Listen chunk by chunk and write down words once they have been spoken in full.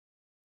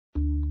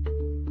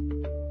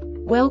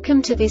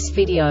Welcome to this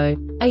video.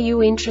 Are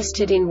you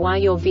interested in why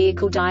your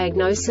vehicle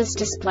diagnosis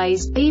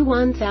displays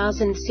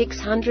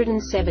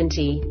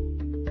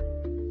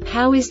B1670?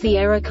 How is the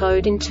error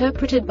code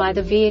interpreted by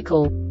the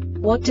vehicle?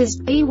 What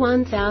does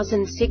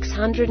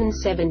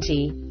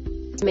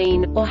B1670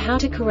 mean, or how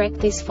to correct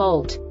this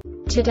fault?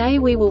 Today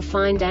we will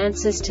find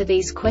answers to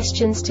these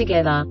questions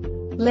together.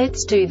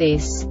 Let's do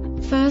this.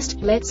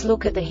 First, let's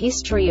look at the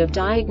history of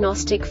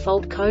diagnostic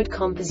fault code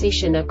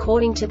composition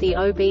according to the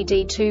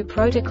OBD2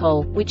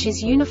 protocol, which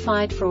is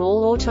unified for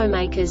all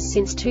automakers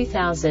since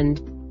 2000.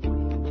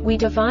 We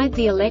divide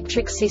the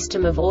electric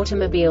system of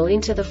automobile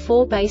into the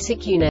four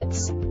basic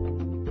units: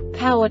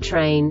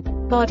 powertrain,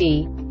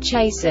 body,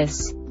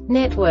 chassis,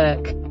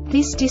 network.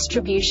 This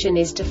distribution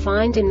is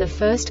defined in the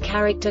first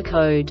character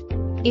code.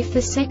 If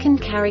the second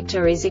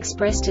character is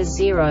expressed as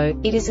 0,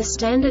 it is a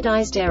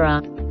standardized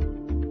error.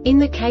 In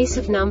the case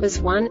of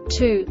numbers 1,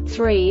 2,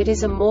 3, it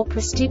is a more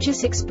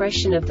prestigious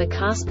expression of the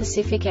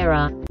car-specific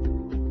error.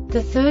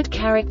 The third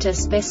character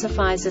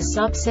specifies a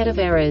subset of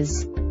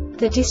errors.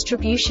 The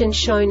distribution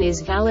shown is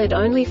valid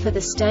only for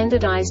the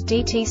standardized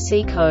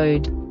DTC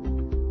code.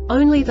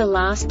 Only the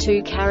last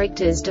two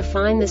characters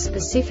define the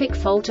specific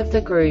fault of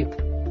the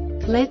group.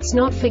 Let's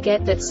not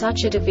forget that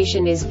such a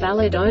division is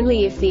valid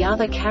only if the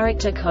other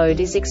character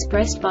code is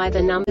expressed by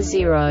the number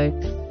 0.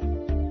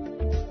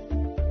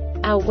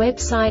 Our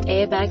website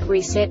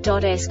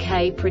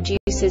airbagreset.sk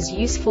produces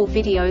useful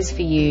videos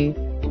for you.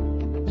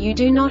 You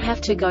do not have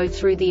to go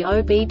through the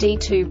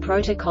OBD2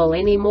 protocol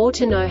anymore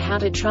to know how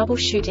to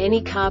troubleshoot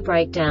any car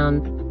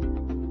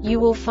breakdown. You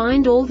will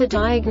find all the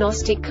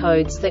diagnostic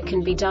codes that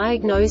can be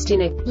diagnosed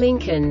in a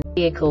Lincoln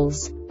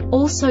vehicles.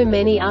 Also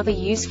many other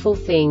useful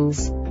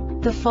things.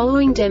 The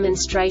following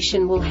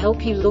demonstration will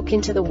help you look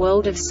into the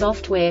world of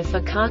software for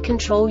car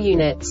control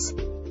units.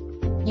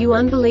 You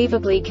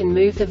unbelievably can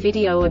move the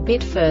video a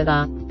bit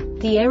further.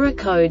 The error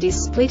code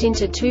is split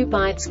into 2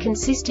 bytes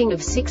consisting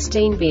of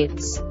 16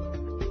 bits.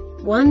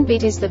 1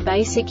 bit is the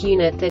basic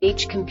unit that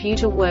each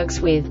computer works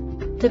with.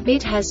 The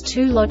bit has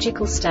 2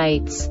 logical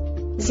states: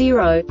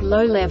 0,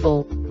 low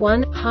level,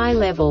 1, high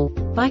level.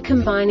 By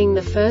combining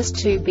the first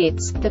 2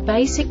 bits, the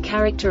basic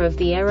character of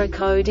the error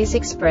code is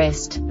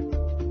expressed.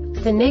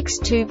 The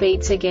next 2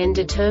 beats again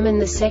determine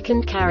the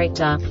second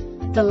character.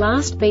 The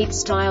last beat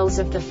styles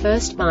of the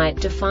first byte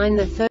define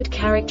the third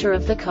character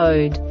of the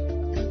code.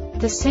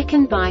 The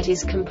second byte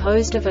is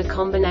composed of a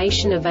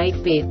combination of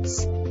 8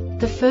 bits.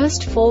 The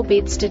first 4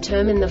 bits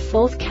determine the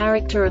fourth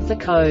character of the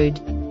code.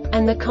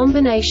 And the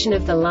combination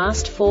of the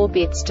last 4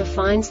 bits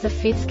defines the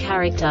fifth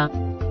character.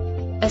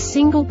 A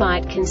single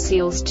byte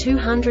conceals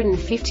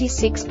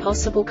 256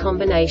 possible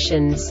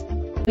combinations.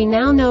 We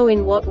now know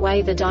in what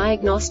way the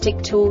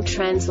diagnostic tool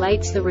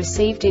translates the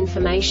received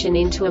information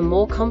into a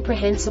more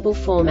comprehensible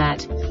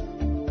format.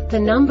 The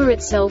number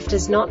itself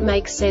does not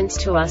make sense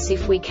to us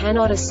if we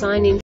cannot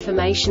assign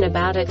information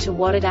about it to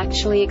what it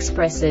actually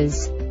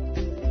expresses.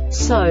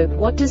 So,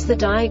 what does the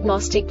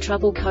Diagnostic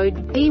Trouble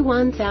Code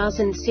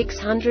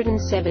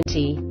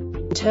B1670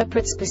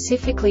 interpret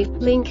specifically for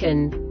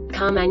Lincoln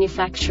car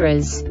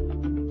manufacturers?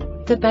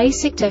 The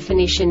basic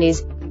definition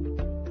is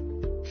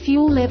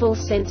fuel level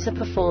sensor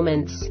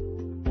performance.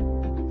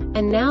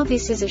 And now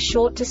this is a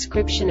short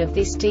description of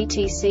this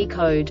DTC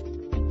code.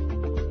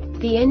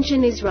 The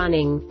engine is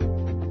running.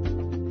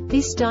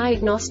 This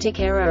diagnostic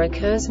error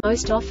occurs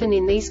most often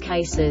in these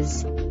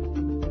cases.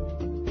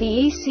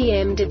 The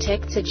ECM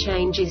detects a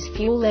change is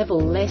fuel level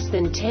less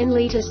than 10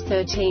 liters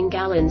 13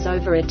 gallons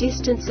over a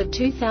distance of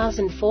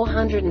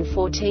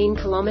 2,414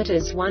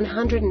 kilometers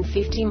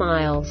 150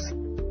 miles.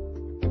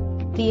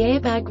 The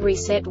Airbag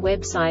Reset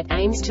website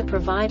aims to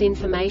provide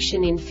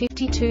information in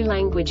 52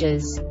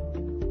 languages.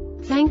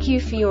 Thank you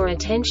for your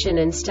attention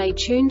and stay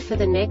tuned for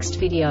the next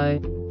video.